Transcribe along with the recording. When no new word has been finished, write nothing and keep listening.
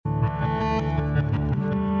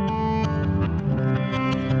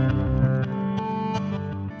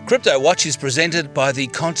Crypto Watch is presented by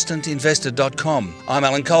theconstantinvestor.com. I'm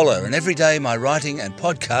Alan Kohler, and every day my writing and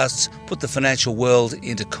podcasts put the financial world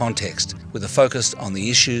into context with a focus on the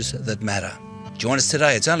issues that matter. Join us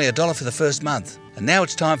today. It's only $1 for the first month. And now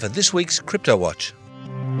it's time for this week's Crypto Watch.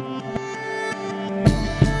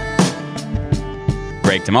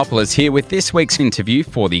 Greg Demopoulos here with this week's interview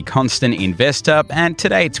for The Constant Investor, and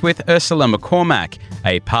today it's with Ursula McCormack,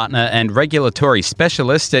 a partner and regulatory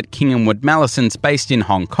specialist at King & Wood Mallesons based in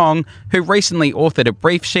Hong Kong, who recently authored a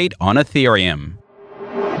brief sheet on Ethereum.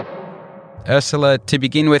 Ursula, to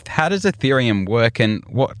begin with, how does Ethereum work and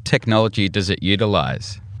what technology does it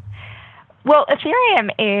utilise? Well, Ethereum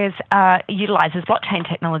utilizes blockchain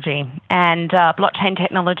technology, and blockchain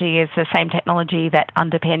technology is the same technology that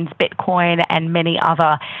underpins Bitcoin and many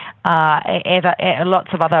other, lots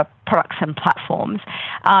of other products and platforms.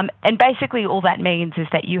 And basically all that means is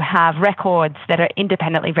that you have records that are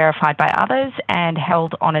independently verified by others and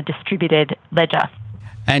held on a distributed ledger.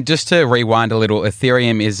 And just to rewind a little,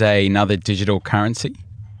 Ethereum is another digital currency?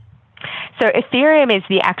 So Ethereum is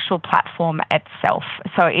the actual platform itself.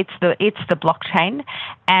 So it's the blockchain,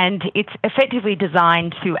 and it's effectively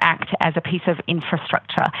designed to act as a piece of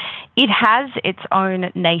infrastructure. It has its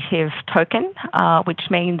own native token, which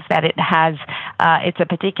means that it's a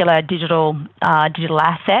particular digital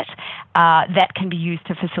asset that can be used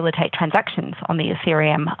to facilitate transactions on the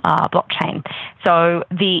Ethereum blockchain. So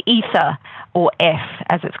the Ether, or F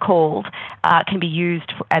as it's called, can be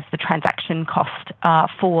used as the transaction cost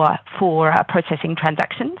for processing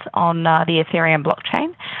transactions on the Ethereum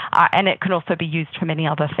blockchain, and it can also be used for many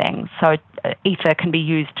other things. So Ether can be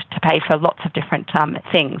used to pay for lots of different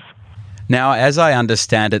things. Now, as I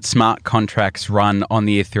understand it, smart contracts run on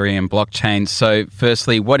the Ethereum blockchain. So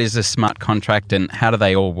firstly, what is a smart contract and how do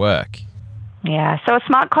they all work? Yeah, so a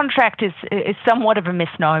smart contract is somewhat of a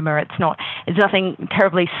misnomer. There's nothing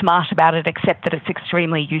terribly smart about it except that it's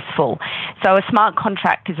extremely useful. So a smart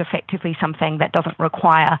contract is effectively something that doesn't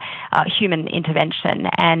require human intervention,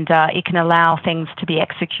 and it can allow things to be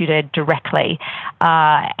executed directly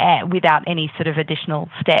without any sort of additional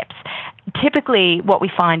steps. Typically, what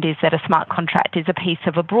we find is that a smart contract is a piece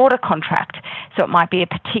of a broader contract. So it might be a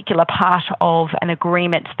particular part of an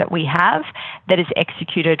agreement that we have that is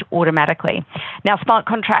executed automatically. Now, smart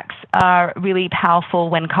contracts are really powerful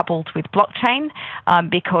when coupled with blockchain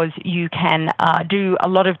because you can do a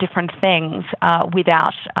lot of different things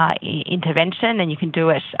without intervention, and you can do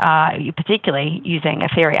it particularly using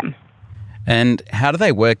Ethereum. And how do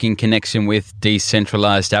they work in connection with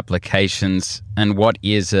decentralized applications, and what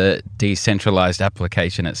is a decentralized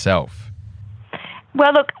application itself?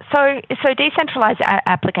 Well, look, so decentralized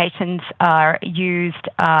applications are used,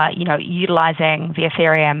 utilizing the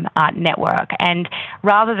Ethereum network, and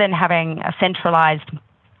rather than having a centralized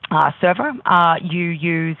server, you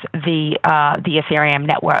use the Ethereum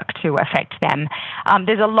network to affect them.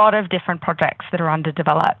 There's a lot of different projects that are under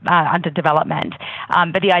development,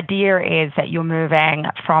 but the idea is that you're moving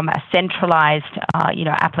from a centralized,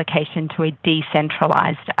 application to a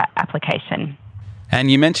decentralized application. And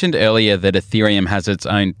you mentioned earlier that Ethereum has its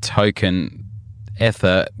own token,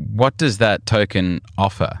 Ether. What does that token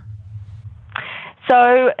offer?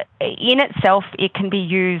 So in itself, it can be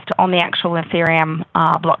used on the actual Ethereum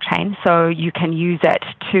blockchain. So you can use it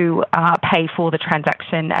to pay for the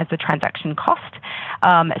transaction as a transaction cost.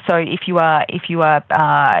 So if you are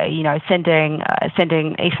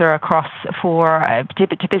sending Ether across to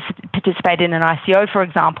participate in an ICO, for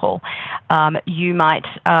example, you might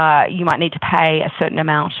need to pay a certain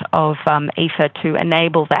amount of Ether to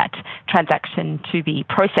enable that transaction to be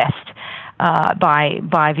processed by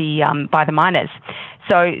the miners.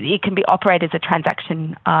 So it can be operated as a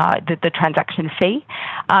transaction, the transaction fee.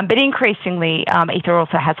 But increasingly, Ether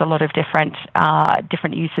also has a lot of different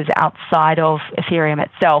uses outside of Ethereum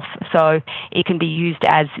itself. So it can be used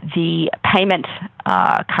as the payment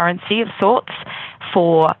currency of sorts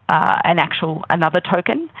for another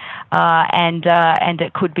token, and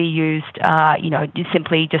it could be used,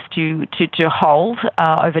 simply just to hold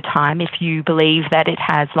over time if you believe that it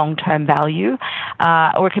has long-term value,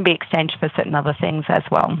 or it can be exchanged for certain other things as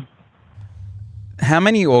well. How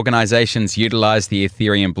many organizations utilize the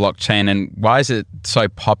Ethereum blockchain, and why is it so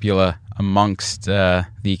popular amongst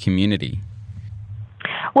the community?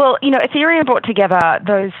 Well, Ethereum brought together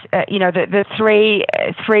those, the three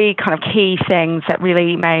kind of key things that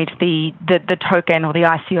really made the token or the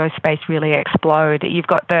ICO space really explode. You've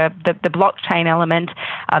got the blockchain element,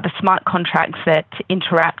 the smart contracts that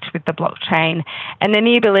interact with the blockchain, and then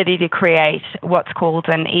the ability to create what's called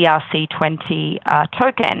an ERC20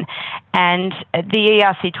 token. And the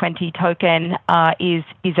ERC20 token is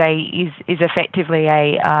effectively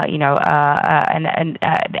an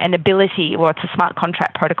ability, or it's a smart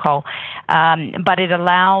contract protocol, but it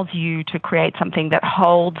allows you to create something that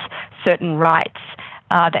holds certain rights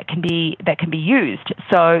that can be used.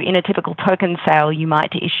 So in a typical token sale, you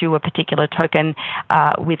might issue a particular token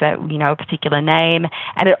with a particular name,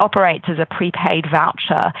 and it operates as a prepaid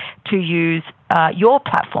voucher to use your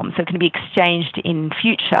platform, so it can be exchanged in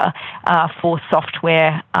future for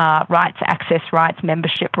software rights, access rights,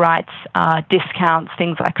 membership rights, discounts,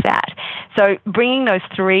 things like that. So bringing those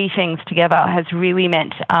three things together has really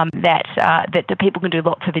meant that the people can do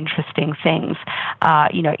lots of interesting things,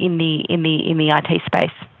 in the IT space.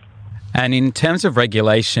 And in terms of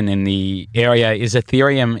regulation in the area, is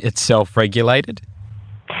Ethereum itself regulated?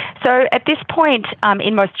 So at this point,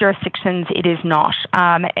 in most jurisdictions, it is not.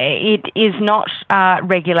 It is not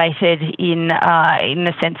regulated in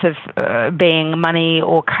the sense of being money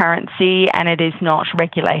or currency, and it is not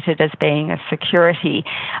regulated as being a security.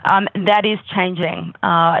 That is changing.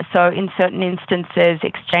 So in certain instances,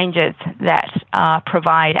 exchanges that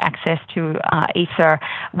provide access to Ether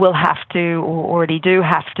will have to, or already do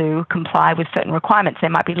have to, comply with certain requirements.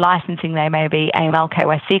 There might be licensing, there may be AML,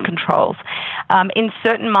 KYC controls. In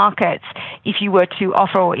certain markets, if you were to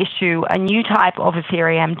offer or issue a new type of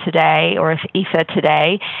Ethereum today, or Ether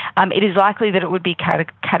today, it is likely that it would be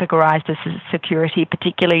categorized as a security,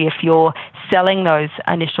 particularly if you're selling those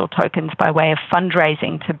initial tokens by way of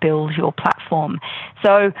fundraising to build your platform.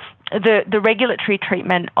 So the regulatory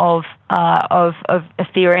treatment of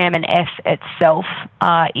Ethereum and ETH itself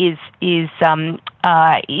is in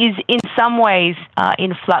some ways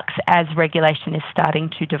in flux as regulation is starting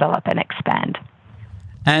to develop and expand.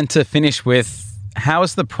 And to finish with, how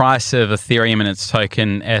has the price of Ethereum and its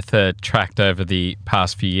token Ether tracked over the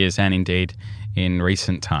past few years, and indeed in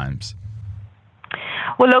recent times?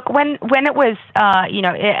 Well, look, when it was,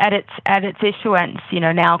 at its issuance,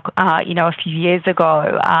 now, a few years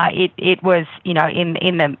ago, it was, in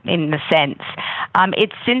the sense.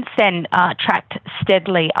 It's since then tracked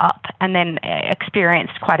steadily up, and then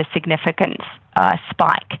experienced quite a significant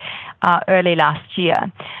spike early last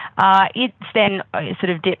year. It's then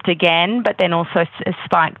sort of dipped again, but then also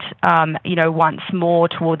spiked, once more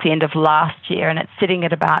towards the end of last year, and it's sitting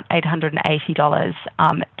at about $880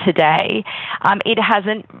 today.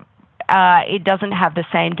 It doesn't have the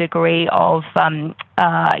same degree of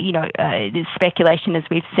speculation as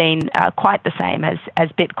we've seen, quite the same as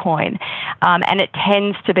Bitcoin, and it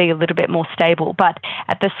tends to be a little bit more stable. But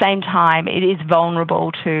at the same time, it is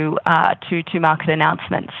vulnerable to market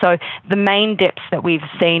announcements. So the main dips that we've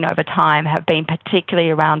seen over time have been particularly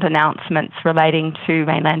around announcements relating to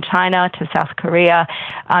mainland China, to South Korea,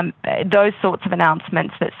 those sorts of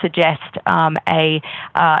announcements that suggest a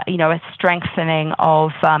strengthening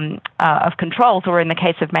of controls, or in the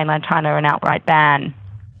case of mainland China, an outright ban.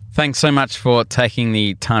 Thanks so much for taking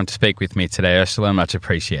the time to speak with me today, Ursula. Much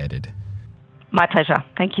appreciated. My pleasure.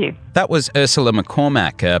 Thank you. That was Ursula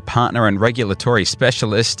McCormack, a partner and regulatory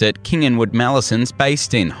specialist at King & Wood Mallesons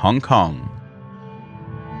based in Hong Kong.